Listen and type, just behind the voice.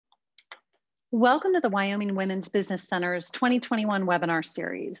Welcome to the Wyoming Women's Business Center's 2021 webinar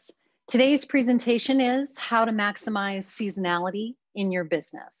series. Today's presentation is how to maximize seasonality in your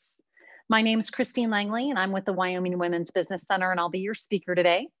business. My name is Christine Langley and I'm with the Wyoming Women's Business Center and I'll be your speaker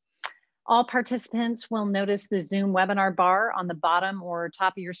today. All participants will notice the Zoom webinar bar on the bottom or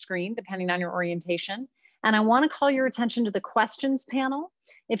top of your screen, depending on your orientation. And I want to call your attention to the questions panel.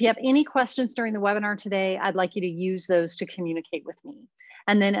 If you have any questions during the webinar today, I'd like you to use those to communicate with me.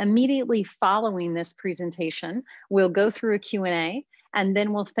 And then immediately following this presentation, we'll go through a Q&A and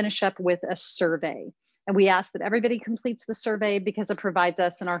then we'll finish up with a survey. And we ask that everybody completes the survey because it provides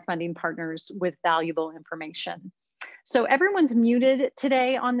us and our funding partners with valuable information. So everyone's muted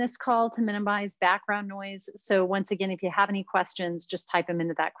today on this call to minimize background noise. So once again, if you have any questions, just type them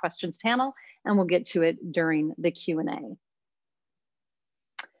into that questions panel and we'll get to it during the Q&A.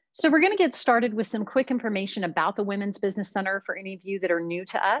 So we're going to get started with some quick information about the Women's Business Center for any of you that are new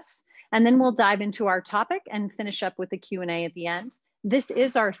to us. And then we'll dive into our topic and finish up with the Q&A at the end. This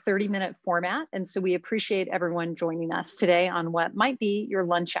is our 30-minute format. And so we appreciate everyone joining us today on what might be your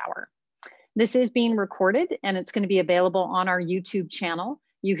lunch hour. This is being recorded and it's going to be available on our YouTube channel.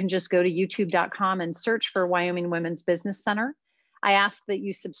 You can just go to youtube.com and search for Wyoming Women's Business Center. I ask that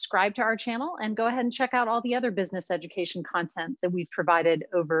you subscribe to our channel and go ahead and check out all the other business education content that we've provided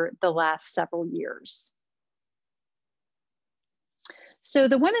over the last several years. So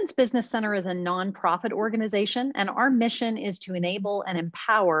the Women's Business Center is a nonprofit organization, and our mission is to enable and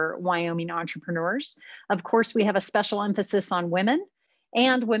empower Wyoming entrepreneurs. Of course, we have a special emphasis on women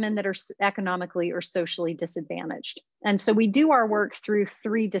and women that are economically or socially disadvantaged. And so we do our work through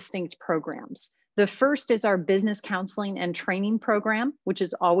three distinct programs. The first is our business counseling and training program, which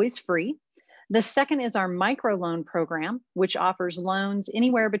is always free. The second is our microloan program, which offers loans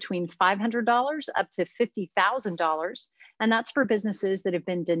anywhere between $500 up to $50,000. And that's for businesses that have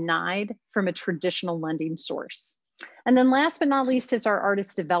been denied from a traditional lending source. And then last but not least is our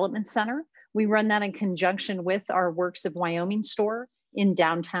Artist Development Center. We run that in conjunction with our Works of Wyoming store in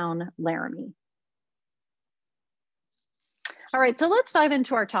downtown Laramie. All right, so let's dive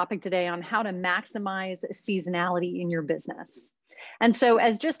into our topic today on how to maximize seasonality in your business. And so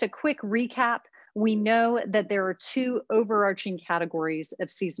as just a quick recap, we know that there are two overarching categories of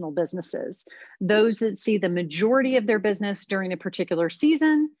seasonal businesses. Those that see the majority of their business during a particular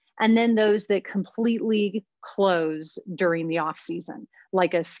season, and then those that completely close during the off season,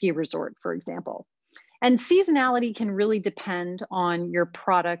 like a ski resort, for example. And seasonality can really depend on your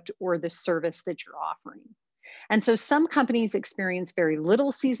product or the service that you're offering. And so some companies experience very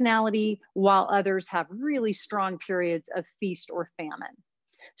little seasonality, while others have really strong periods of feast or famine.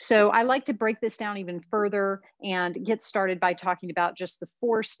 So I like to break this down even further and get started by talking about just the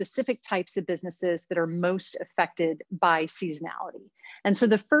four specific types of businesses that are most affected by seasonality. And so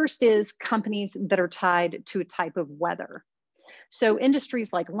the first is companies that are tied to a type of weather. So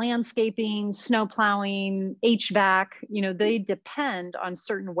industries like landscaping, snow plowing, HVAC, they depend on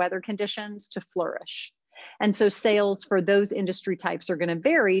certain weather conditions to flourish. And so sales for those industry types are going to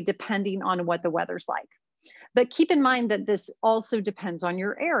vary depending on what the weather's like. But keep in mind that this also depends on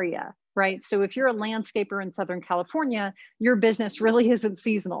your area, right? So if you're a landscaper in Southern California, your business really isn't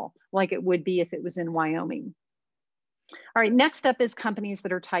seasonal like it would be if it was in Wyoming. All right, next up is companies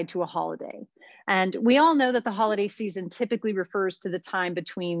that are tied to a holiday. And we all know that the holiday season typically refers to the time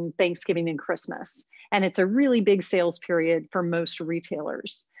between Thanksgiving and Christmas. And it's a really big sales period for most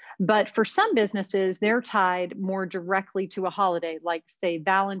retailers. But for some businesses, they're tied more directly to a holiday, like say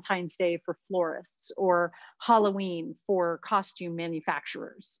Valentine's Day for florists or Halloween for costume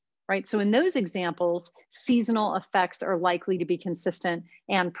manufacturers, right? So in those examples, seasonal effects are likely to be consistent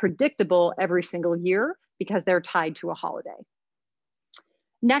and predictable every single year because they're tied to a holiday.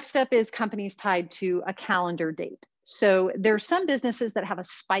 Next up is companies tied to a calendar date. So there are some businesses that have a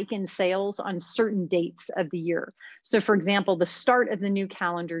spike in sales on certain dates of the year. So for example, the start of the new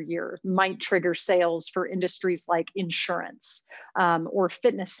calendar year might trigger sales for industries like insurance or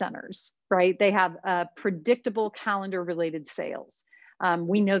fitness centers, right? They have predictable calendar related sales.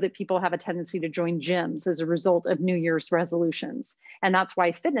 We know that people have a tendency to join gyms as a result of New Year's resolutions. And that's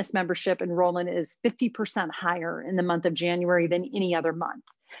why fitness membership enrollment is 50% higher in the month of January than any other month.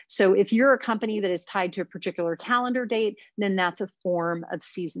 So if you're a company that is tied to a particular calendar date, then that's a form of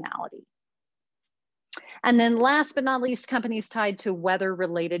seasonality. And then last but not least, companies tied to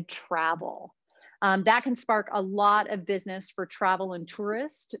weather-related travel. That can spark a lot of business for travel and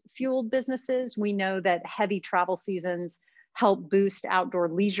tourist-fueled businesses. We know that heavy travel seasons help boost outdoor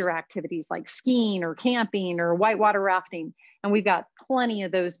leisure activities like skiing or camping or whitewater rafting. And we've got plenty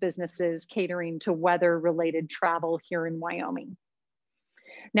of those businesses catering to weather-related travel here in Wyoming.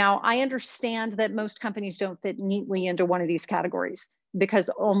 Now, I understand that most companies don't fit neatly into one of these categories because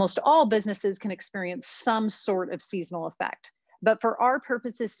almost all businesses can experience some sort of seasonal effect. But for our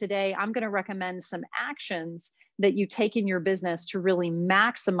purposes today, I'm going to recommend some actions that you take in your business to really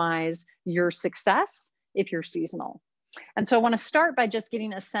maximize your success if you're seasonal. And so I want to start by just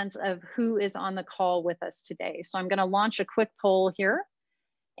getting a sense of who is on the call with us today. So I'm going to launch a quick poll here,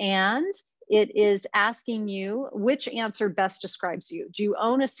 and it is asking you which answer best describes you. Do you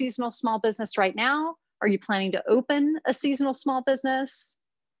own a seasonal small business right now? Are you planning to open a seasonal small business?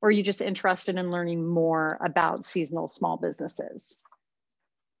 Or are you just interested in learning more about seasonal small businesses?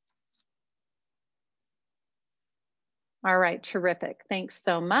 All right, terrific. Thanks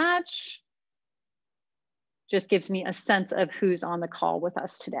so much. Just gives me a sense of who's on the call with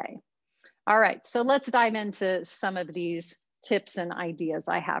us today. All right, so let's dive into some of these tips and ideas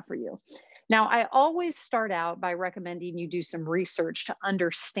I have for you. Now, I always start out by recommending you do some research to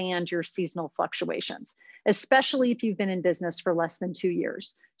understand your seasonal fluctuations, especially if you've been in business for less than 2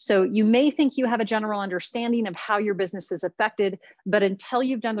 years. So you may think you have a general understanding of how your business is affected, but until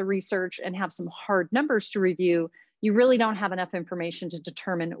you've done the research and have some hard numbers to review, you really don't have enough information to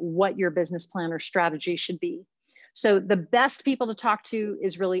determine what your business plan or strategy should be. So the best people to talk to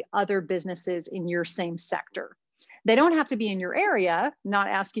is really other businesses in your same sector. They don't have to be in your area, not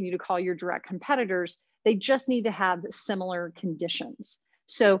asking you to call your direct competitors. They just need to have similar conditions.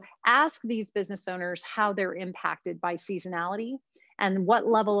 So ask these business owners how they're impacted by seasonality and what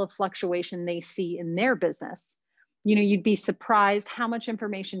level of fluctuation they see in their business. You know, you'd be surprised how much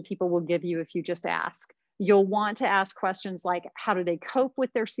information people will give you if you just ask. You'll want to ask questions like, how do they cope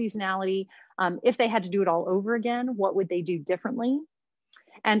with their seasonality? If they had to do it all over again, what would they do differently?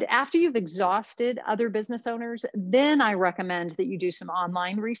 And after you've exhausted other business owners, then I recommend that you do some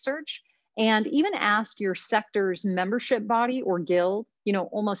online research and even ask your sector's membership body or guild. You know,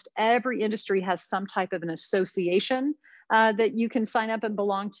 almost every industry has some type of an association that you can sign up and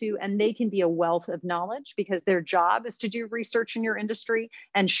belong to, and they can be a wealth of knowledge because their job is to do research in your industry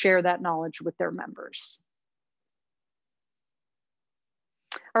and share that knowledge with their members.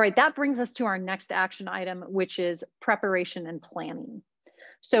 All right, that brings us to our next action item, which is preparation and planning.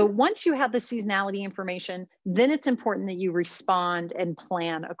 So once you have the seasonality information, then it's important that you respond and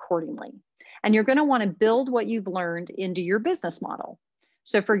plan accordingly. And you're going to want to build what you've learned into your business model.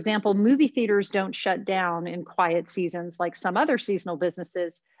 So for example, movie theaters don't shut down in quiet seasons like some other seasonal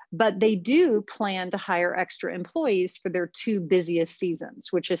businesses, but they do plan to hire extra employees for their 2 busiest seasons,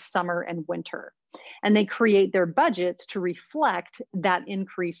 which is summer and winter. And they create their budgets to reflect that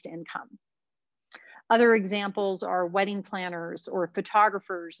increased income. Other examples are wedding planners or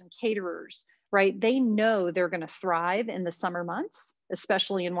photographers and caterers, right? They know they're going to thrive in the summer months,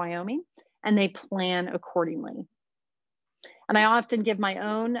 especially in Wyoming, and they plan accordingly. And I often give my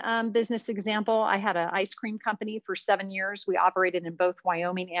own business example. I had an ice cream company for 7 years. We operated in both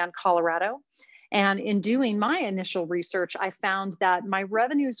Wyoming and Colorado. And in doing my initial research, I found that my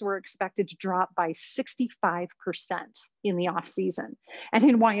revenues were expected to drop by 65% in the off season. And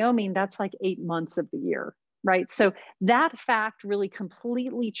in Wyoming, that's like 8 months of the year, right? So that fact really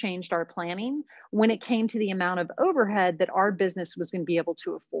completely changed our planning when it came to the amount of overhead that our business was going to be able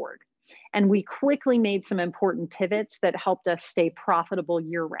to afford. And we quickly made some important pivots that helped us stay profitable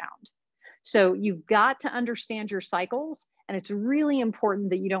year round. So you've got to understand your cycles, and it's really important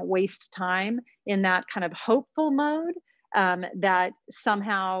that you don't waste time in that kind of hopeful mode that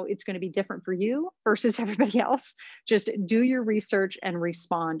somehow it's going to be different for you versus everybody else. Just do your research and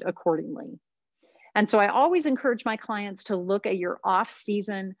respond accordingly. And so I always encourage my clients to look at your off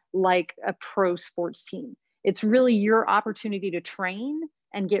season like a pro sports team. It's really your opportunity to train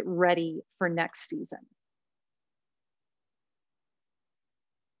and get ready for next season.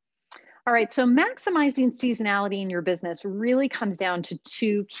 All right, so maximizing seasonality in your business really comes down to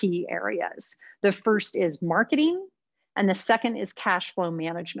 2 key areas. The first is marketing, and the second is cash flow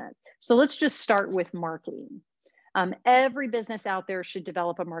management. So let's just start with marketing. Every business out there should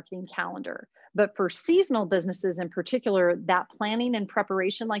develop a marketing calendar, but for seasonal businesses in particular, that planning and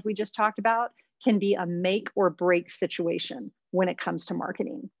preparation, like we just talked about, can be a make or break situation when it comes to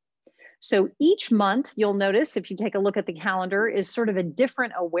marketing. So each month, you'll notice if you take a look at the calendar, is sort of a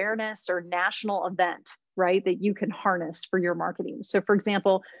different awareness or national event, right, that you can harness for your marketing. So for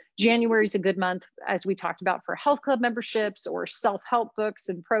example, January is a good month, as we talked about, for health club memberships or self-help books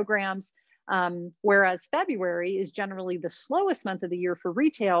and programs, whereas February is generally the slowest month of the year for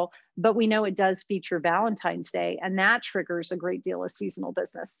retail, but we know it does feature Valentine's Day, and that triggers a great deal of seasonal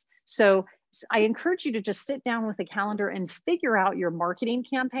business. So I encourage you to just sit down with a calendar and figure out your marketing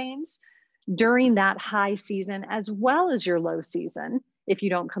campaigns during that high season as well as your low season. if you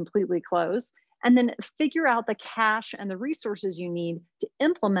don't completely close. And then figure out the cash and the resources you need to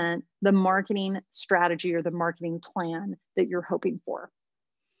implement the marketing strategy or the marketing plan that you're hoping for.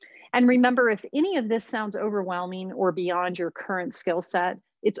 And remember, if any of this sounds overwhelming or beyond your current skill set,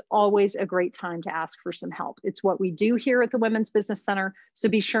 it's always a great time to ask for some help. It's what we do here at the Women's Business Center. So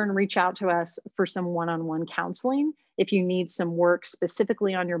be sure and reach out to us for some one-on-one counseling if you need some work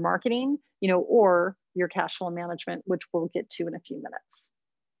specifically on your marketing, or your cash flow management, which we'll get to in a few minutes.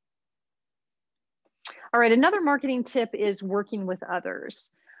 All right, another marketing tip is working with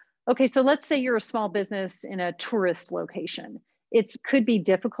others. Okay, so let's say you're a small business in a tourist location. It could be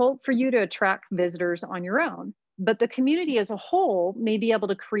difficult for you to attract visitors on your own, but the community as a whole may be able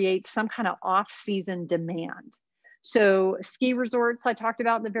to create some kind of off-season demand. So ski resorts I talked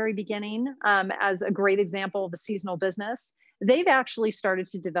about in the very beginning as a great example of a seasonal business, they've actually started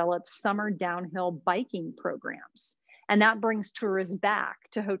to develop summer downhill biking programs. And that brings tourists back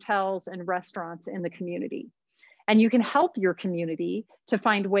to hotels and restaurants in the community. And you can help your community to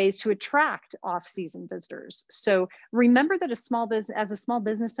find ways to attract off-season visitors. So remember that as a small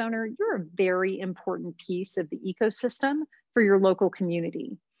business owner, you're a very important piece of the ecosystem for your local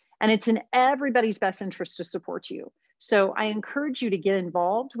community. And it's in everybody's best interest to support you. So I encourage you to get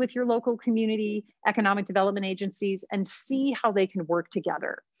involved with your local community, economic development agencies, and see how they can work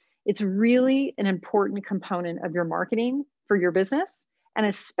together. It's really an important component of your marketing for your business, and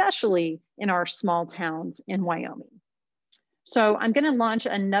especially in our small towns in Wyoming. So I'm going to launch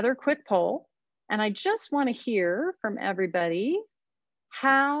another quick poll, and I just want to hear from everybody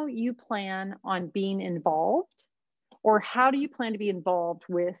how you plan on being involved, or how do you plan to be involved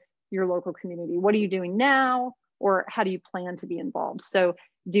with your local community? What are you doing now, or how do you plan to be involved? So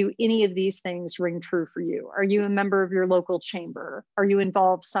do any of these things ring true for you? Are you a member of your local chamber? Are you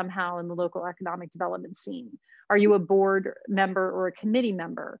involved somehow in the local economic development scene? Are you a board member or a committee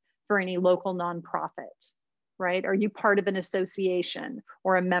member for any local nonprofit, right? Are you part of an association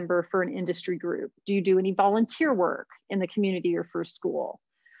or a member for an industry group? Do you do any volunteer work in the community or for school?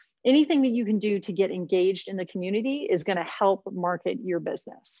 Anything that you can do to get engaged in the community is going to help market your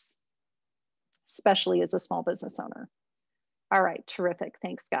business, especially as a small business owner. All right, terrific.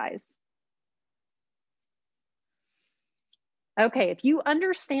 Thanks, guys. Okay, if you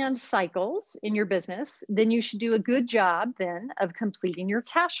understand cycles in your business, then you should do a good job then of completing your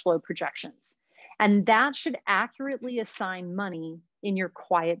cash flow projections. And that should accurately assign money in your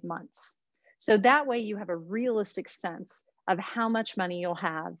quiet months. So that way you have a realistic sense of how much money you'll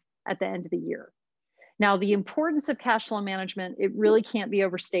have at the end of the year. Now, the importance of cash flow management, it really can't be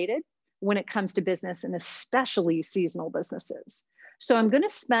overstated when it comes to business, and especially seasonal businesses. So I'm going to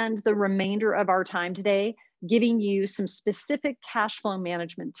spend the remainder of our time today giving you some specific cash flow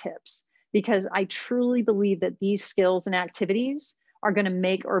management tips, because I truly believe that these skills and activities are going to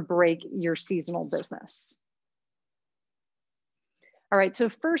make or break your seasonal business. All right, so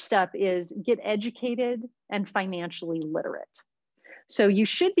first up is get educated and financially literate. So you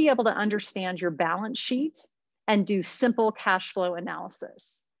should be able to understand your balance sheet and do simple cash flow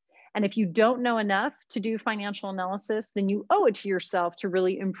analysis. And if you don't know enough to do financial analysis, then you owe it to yourself to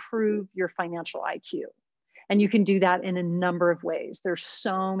really improve your financial IQ. And you can do that in a number of ways. There's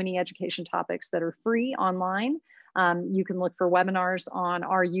so many education topics that are free online. You can look for webinars on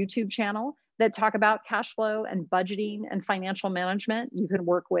our YouTube channel that talk about cash flow and budgeting and financial management. You can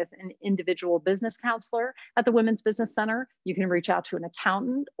work with an individual business counselor at the Women's Business Center. You can reach out to an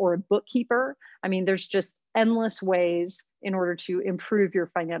accountant or a bookkeeper. I mean, there's just endless ways in order to improve your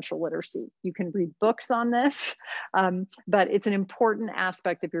financial literacy. You can read books on this, but it's an important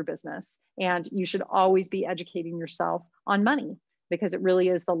aspect of your business. And you should always be educating yourself on money, because it really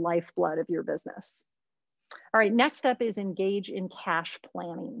is the lifeblood of your business. All right, next up is engage in cash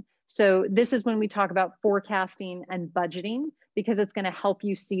planning. So this is when we talk about forecasting and budgeting, because it's going to help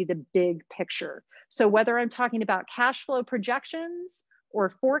you see the big picture. So whether I'm talking about cash flow projections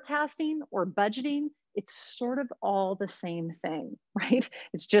or forecasting or budgeting, it's sort of all the same thing, right?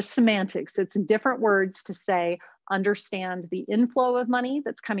 It's just semantics. It's different words to say, understand the inflow of money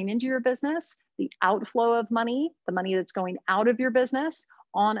that's coming into your business, the outflow of money, the money that's going out of your business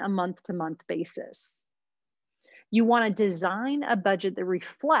on a month-to-month basis. You want to design a budget that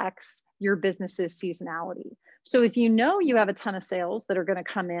reflects your business's seasonality. So if you know you have a ton of sales that are going to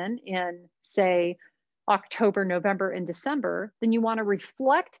come in, say, October, November, and December, then you want to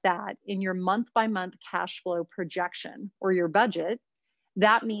reflect that in your month-by-month cash flow projection or your budget.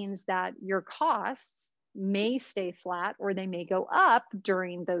 That means that your costs may stay flat or they may go up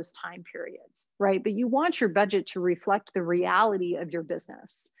during those time periods, right? But you want your budget to reflect the reality of your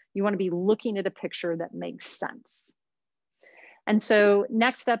business. You want to be looking at a picture that makes sense. And so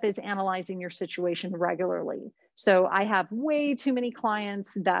next up is analyzing your situation regularly. So I have way too many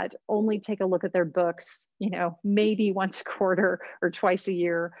clients that only take a look at their books, maybe once a quarter or twice a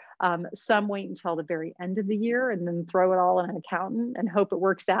year. Some wait until the very end of the year and then throw it all in an accountant and hope it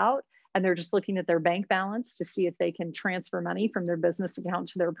works out. And they're just looking at their bank balance to see if they can transfer money from their business account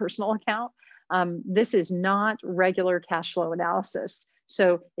to their personal account. This is not regular cash flow analysis.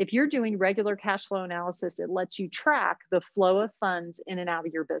 So if you're doing regular cash flow analysis, it lets you track the flow of funds in and out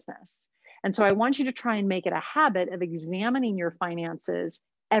of your business. And so I want you to try and make it a habit of examining your finances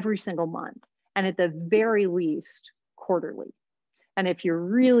every single month, and at the very least, quarterly. And if you're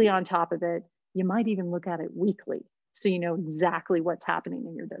really on top of it, you might even look at it weekly, so you know exactly what's happening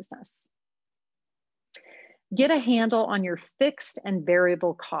in your business. Get a handle on your fixed and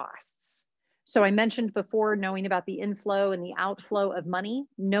variable costs. So I mentioned before, knowing about the inflow and the outflow of money.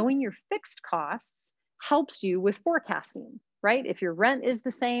 Knowing your fixed costs helps you with forecasting, right? If your rent is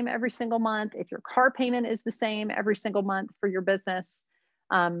the same every single month, if your car payment is the same every single month for your business,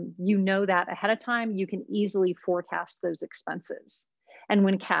 you know that ahead of time, you can easily forecast those expenses. And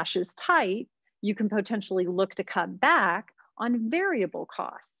when cash is tight, you can potentially look to cut back on variable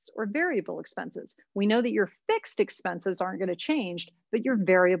costs or variable expenses. We know that your fixed expenses aren't going to change, but your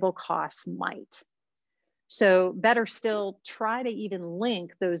variable costs might. So better still, try to even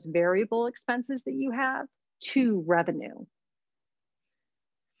link those variable expenses that you have to revenue.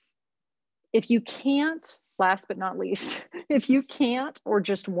 If you can't, last but not least, if you can't or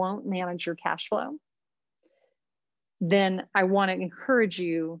just won't manage your cash flow, then I want to encourage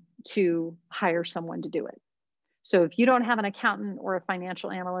you to hire someone to do it. So if you don't have an accountant or a financial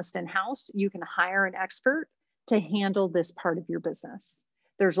analyst in-house, you can hire an expert to handle this part of your business.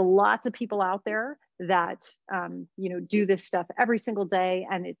 There's lots of people out there that do this stuff every single day,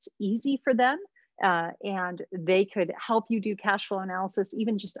 and it's easy for them. And they could help you do cash flow analysis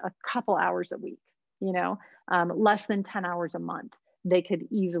even just a couple hours a week, less than 10 hours a month. They could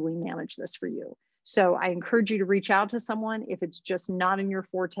easily manage this for you. So I encourage you to reach out to someone if it's just not in your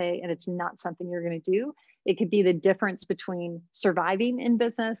forte and it's not something you're going to do. It could be the difference between surviving in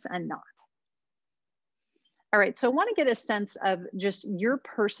business and not. All right, so I want to get a sense of just your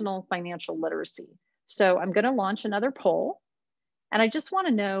personal financial literacy. So I'm going to launch another poll, and I just want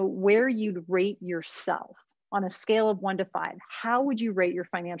to know where you'd rate yourself on a scale of 1 to 5. How would you rate your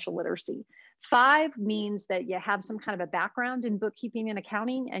financial literacy? 5 means that you have some kind of a background in bookkeeping and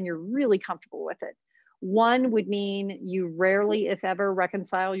accounting and you're really comfortable with it. 1 would mean you rarely, if ever,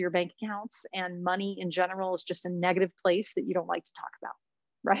 reconcile your bank accounts, and money in general is just a negative place that you don't like to talk about,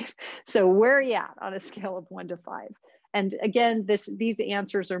 right? So where are you at on a scale of 1 to 5? And again, these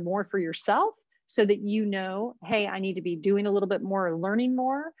answers are more for yourself so that you know, hey, I need to be doing a little bit more or learning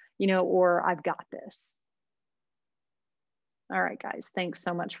more, or I've got this. All right, guys, thanks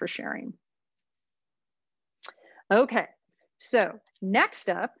so much for sharing. Okay, so next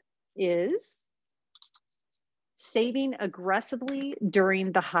up is saving aggressively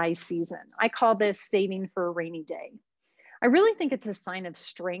during the high season. I call this saving for a rainy day. I really think it's a sign of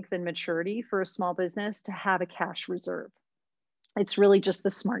strength and maturity for a small business to have a cash reserve. It's really just the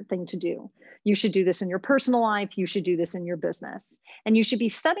smart thing to do. You should do this in your personal life. You should do this in your business. And you should be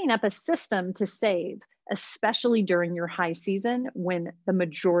setting up a system to save, especially during your high season when the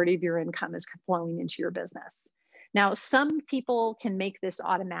majority of your income is flowing into your business. Now, some people can make this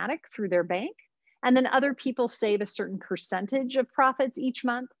automatic through their bank, and then other people save a certain percentage of profits each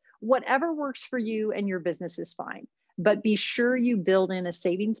month. Whatever works for you and your business is fine, but be sure you build in a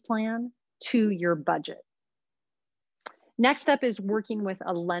savings plan to your budget. Next up is working with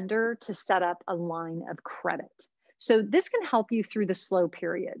a lender to set up a line of credit. So this can help you through the slow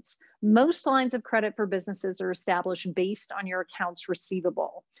periods. Most lines of credit for businesses are established based on your accounts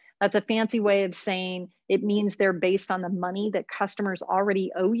receivable. That's a fancy way of saying it means they're based on the money that customers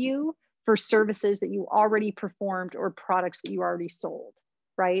already owe you for services that you already performed or products that you already sold,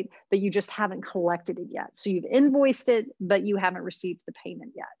 right? But you just haven't collected it yet. So you've invoiced it, but you haven't received the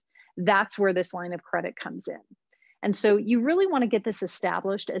payment yet. That's where this line of credit comes in. And so you really want to get this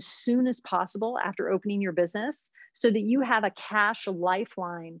established as soon as possible after opening your business so that you have a cash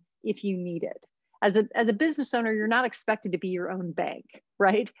lifeline if you need it. As a business owner, you're not expected to be your own bank,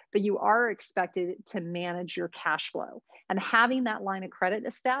 right? But you are expected to manage your cash flow. And having that line of credit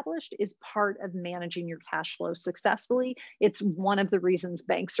established is part of managing your cash flow successfully. It's one of the reasons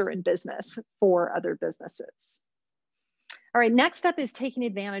banks are in business for other businesses. All right, next up is taking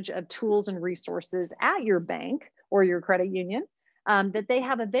advantage of tools and resources at your bank or your credit union that they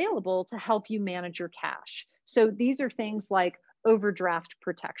have available to help you manage your cash. So these are things like overdraft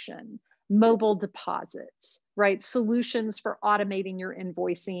protection, mobile deposits, right? Solutions for automating your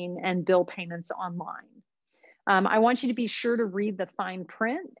invoicing and bill payments online. I want you to be sure to read the fine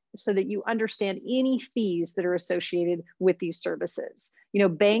print so that you understand any fees that are associated with these services. You know,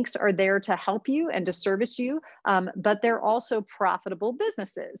 banks are there to help you and to service you, but they're also profitable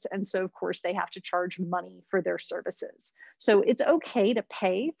businesses. And so, of course, they have to charge money for their services. So it's okay to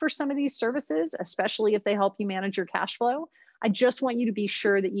pay for some of these services, especially if they help you manage your cash flow. I just want you to be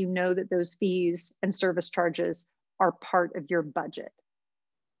sure that you know that those fees and service charges are part of your budget.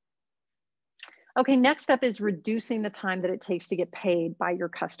 Okay, next up is reducing the time that it takes to get paid by your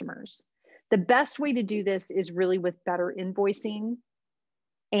customers. The best way to do this is really with better invoicing.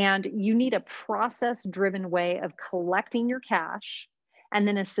 And you need a process-driven way of collecting your cash, and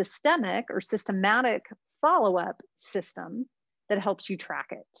then a systematic follow-up system that helps you track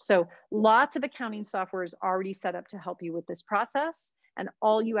it. So lots of accounting software is already set up to help you with this process, and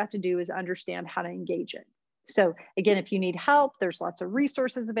all you have to do is understand how to engage it. So again, if you need help, there's lots of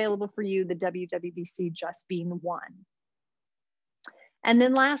resources available for you, the WWDC just being one. And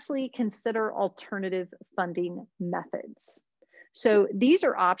then lastly, consider alternative funding methods. So these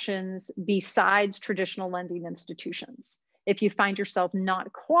are options besides traditional lending institutions if you find yourself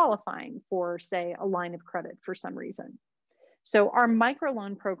not qualifying for, say, a line of credit for some reason. So our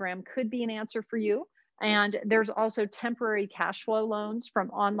microloan program could be an answer for you. And there's also temporary cash flow loans from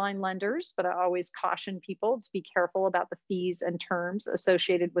online lenders, but I always caution people to be careful about the fees and terms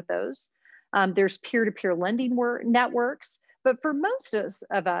associated with those. There's peer-to-peer lending networks, but for most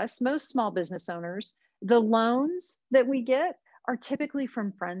of us, most small business owners, the loans that we get are typically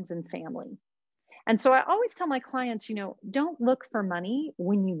from friends and family. And so I always tell my clients, you know, don't look for money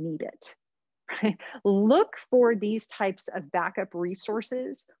when you need it. Look for these types of backup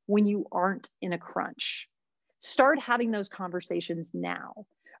resources when you aren't in a crunch. Start having those conversations now.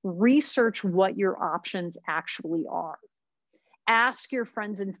 Research what your options actually are. Ask your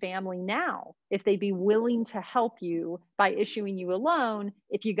friends and family now if they'd be willing to help you by issuing you a loan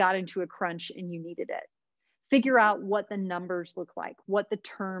if you got into a crunch and you needed it. Figure out what the numbers look like, what the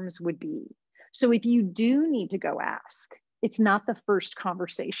terms would be. So if you do need to go ask, it's not the first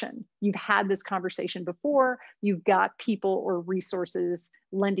conversation. You've had this conversation before. You've got people or resources,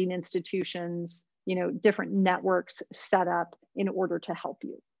 lending institutions, you know, different networks set up in order to help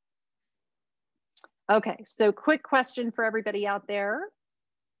you. Okay, so quick question for everybody out there.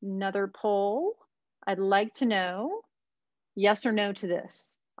 Another poll. I'd like to know yes or no to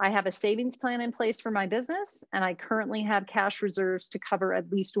this. I have a savings plan in place for my business, and I currently have cash reserves to cover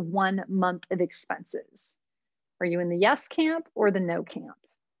at least 1 month of expenses. Are you in the yes camp or the no camp?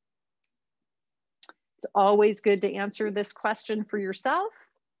 It's always good to answer this question for yourself.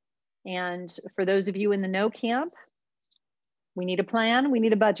 And for those of you in the no camp, we need a plan, we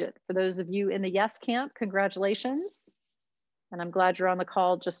need a budget. For those of you in the yes camp, congratulations. And I'm glad you're on the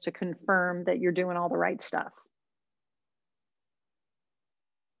call just to confirm that you're doing all the right stuff.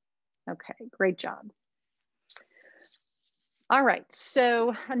 Okay, great job. All right,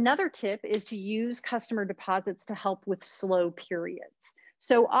 so another tip is to use customer deposits to help with slow periods.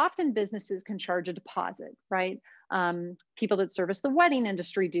 So often businesses can charge a deposit, right? People that service the wedding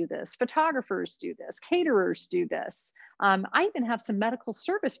industry do this, photographers do this, caterers do this. I even have some medical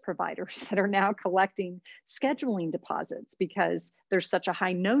service providers that are now collecting scheduling deposits because there's such a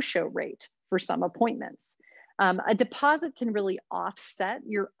high no-show rate for some appointments. A deposit can really offset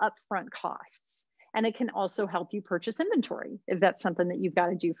your upfront costs. And it can also help you purchase inventory if that's something that you've got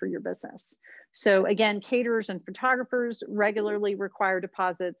to do for your business. So again, caterers and photographers regularly require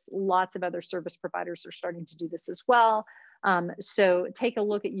deposits. Lots of other service providers are starting to do this as well. So take a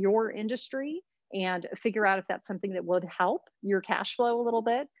look at your industry and figure out if that's something that would help your cash flow a little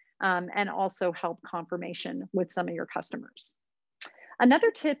bit and also help confirmation with some of your customers.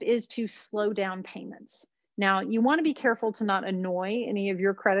 Another tip is to slow down payments. Now, you want to be careful to not annoy any of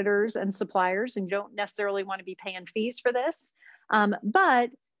your creditors and suppliers, and you don't necessarily want to be paying fees for this.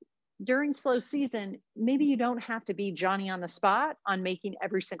 But during slow season, maybe you don't have to be Johnny on the spot on making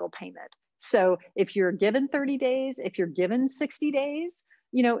every single payment. So if you're given 30 days, if you're given 60 days,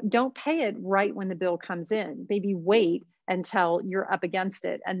 you know, don't pay it right when the bill comes in. Maybe wait until you're up against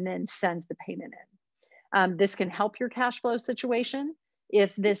it and then send the payment in. This can help your cash flow situation.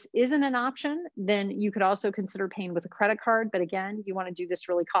 If this isn't an option, then you could also consider paying with a credit card. But again, you want to do this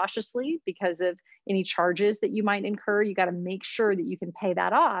really cautiously because of any charges that you might incur. You got to make sure that you can pay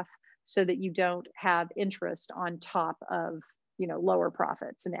that off so that you don't have interest on top of, you know, lower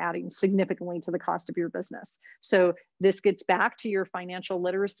profits and adding significantly to the cost of your business. So this gets back to your financial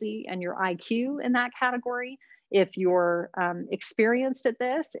literacy and your IQ in that category. If you're experienced at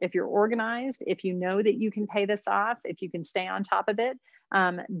this, if you're organized, if you know that you can pay this off, if you can stay on top of it,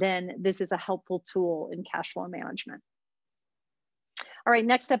 then this is a helpful tool in cash flow management. All right,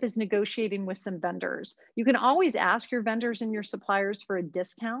 next up is negotiating with some vendors. You can always ask your vendors and your suppliers for a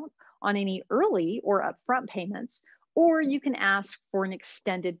discount on any early or upfront payments, or you can ask for an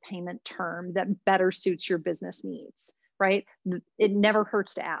extended payment term that better suits your business needs, right? It never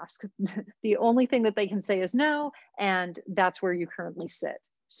hurts to ask. The only thing that they can say is no, and that's where you currently sit.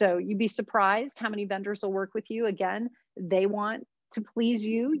 So you'd be surprised how many vendors will work with you. Again, they want to please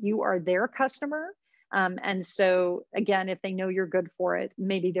you. You are their customer. And so again, if they know you're good for it,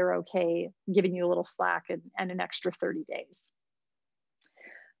 maybe they're okay giving you a little slack and an extra 30 days.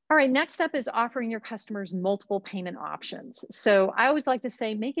 All right, next up is offering your customers multiple payment options. So I always like to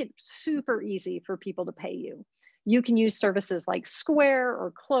say, make it super easy for people to pay you. You can use services like Square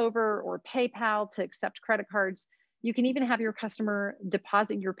or Clover or PayPal to accept credit cards. You can even have your customer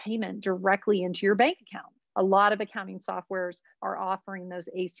deposit your payment directly into your bank account. A lot of accounting softwares are offering those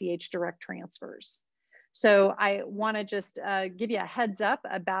ACH direct transfers. So I want to just give you a heads up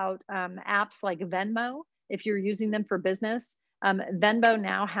about apps like Venmo. If you're using them for business, Venmo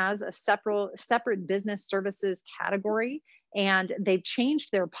now has a separate business services category, and they've changed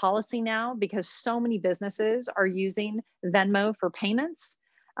their policy now because so many businesses are using Venmo for payments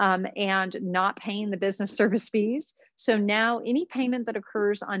and not paying the business service fees. So now any payment that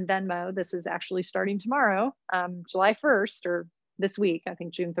occurs on Venmo, this is actually starting tomorrow, July 1st, or this week, I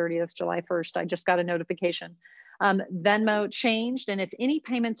think June 30th, July 1st, I just got a notification. Venmo changed, and if any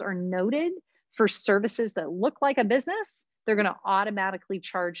payments are noted for services that look like a business, they're going to automatically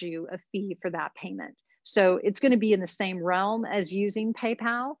charge you a fee for that payment. So it's going to be in the same realm as using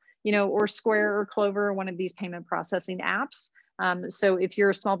PayPal, or Square or Clover, or one of these payment processing apps. So if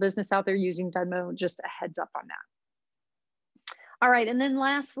you're a small business out there using Venmo, just a heads up on that. All right, and then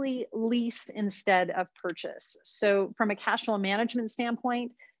lastly, lease instead of purchase. So from a cash flow management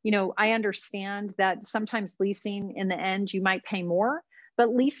standpoint, I understand that sometimes leasing in the end, you might pay more,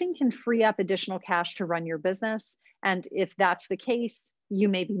 but leasing can free up additional cash to run your business. And if that's the case, you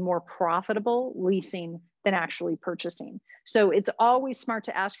may be more profitable leasing than actually purchasing. So it's always smart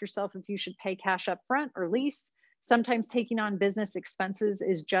to ask yourself if you should pay cash up front or lease. Sometimes taking on business expenses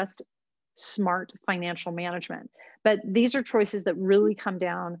is just smart financial management. But these are choices that really come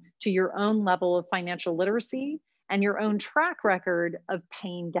down to your own level of financial literacy and your own track record of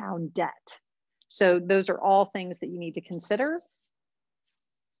paying down debt. So those are all things that you need to consider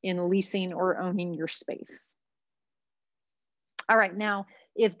in leasing or owning your space. All right, now,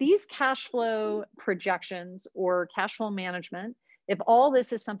 if these cash flow projections or cash flow management, if all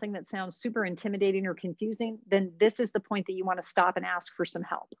this is something that sounds super intimidating or confusing, then this is the point that you want to stop and ask for some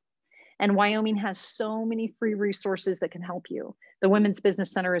help. And Wyoming has so many free resources that can help you. The Women's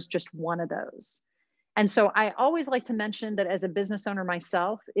Business Center is just one of those. And so I always like to mention that as a business owner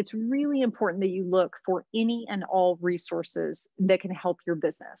myself, it's really important that you look for any and all resources that can help your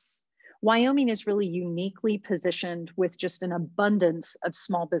business. Wyoming is really uniquely positioned with just an abundance of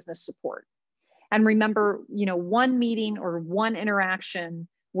small business support. And remember, one meeting or one interaction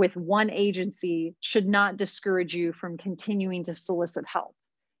with one agency should not discourage you from continuing to solicit help.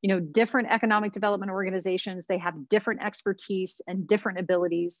 Different economic development organizations, they have different expertise and different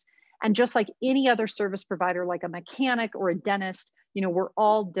abilities. And just like any other service provider, like a mechanic or a dentist, we're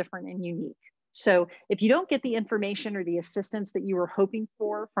all different and unique. So if you don't get the information or the assistance that you were hoping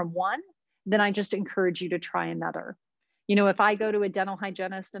for from one, then I just encourage you to try another. If I go to a dental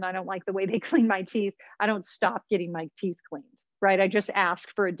hygienist and I don't like the way they clean my teeth, I don't stop getting my teeth cleaned, right? I just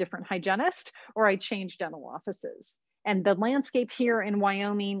ask for a different hygienist or I change dental offices. And the landscape here in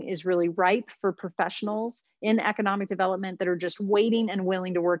Wyoming is really ripe for professionals in economic development that are just waiting and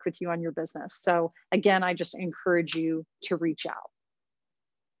willing to work with you on your business. So again, I just encourage you to reach out.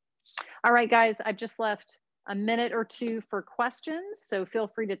 All right, guys, I've just left a minute or two for questions. So feel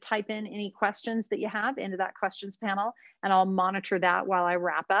free to type in any questions that you have into that questions panel, and I'll monitor that while I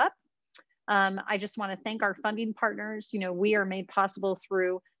wrap up. I just want to thank our funding partners. We are made possible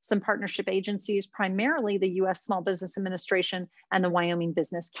through some partnership agencies, primarily the U.S. Small Business Administration and the Wyoming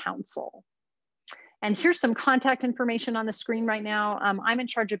Business Council. And here's some contact information on the screen right now. I'm in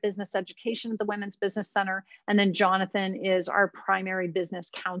charge of business education at the Women's Business Center, and then Jonathan is our primary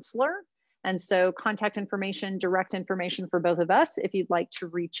business counselor. And so contact information, direct information for both of us if you'd like to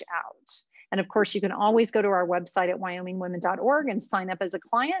reach out. And of course, you can always go to our website at wyomingwomen.org and sign up as a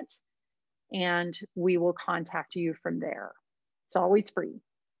client, and we will contact you from there. It's always free.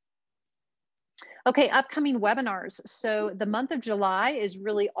 Okay, upcoming webinars. So the month of July is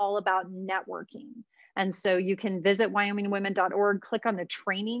really all about networking. And so you can visit wyomingwomen.org, click on the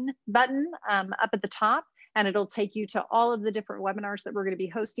training button up at the top, and it'll take you to all of the different webinars that we're going to be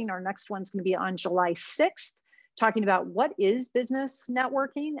hosting. Our next one's going to be on July 6th, talking about what is business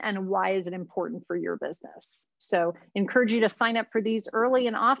networking and why is it important for your business. So encourage you to sign up for these early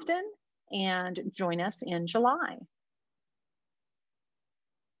and often and join us in July.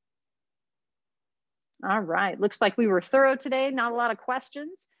 All right, looks like we were thorough today, not a lot of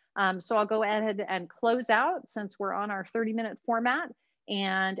questions. So I'll go ahead and close out since we're on our 30-minute format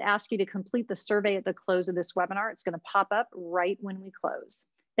and ask you to complete the survey at the close of this webinar. It's going to pop up right when we close.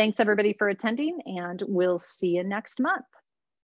 Thanks everybody for attending, and we'll see you next month.